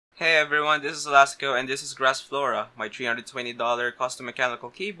Hey everyone, this is Akko and this is Grass Flora, my $320 custom mechanical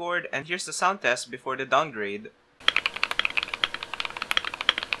keyboard, and here's the sound test before the downgrade.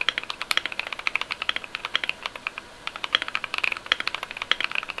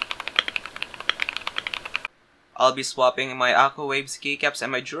 I'll be swapping my Akko Waves keycaps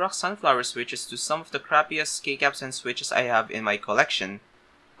and my Durock Sunflower switches to some of the crappiest keycaps and switches I have in my collection.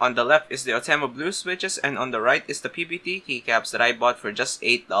 On the left is the Outemu blue switches, and on the right is the PBT keycaps that I bought for just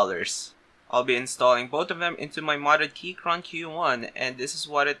 $8. I'll be installing both of them into my modded KEYCHRON Q1, and this is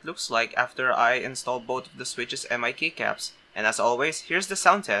what it looks like after I install both of the switches and my keycaps. And as always, here's the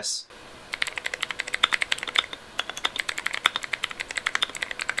sound test.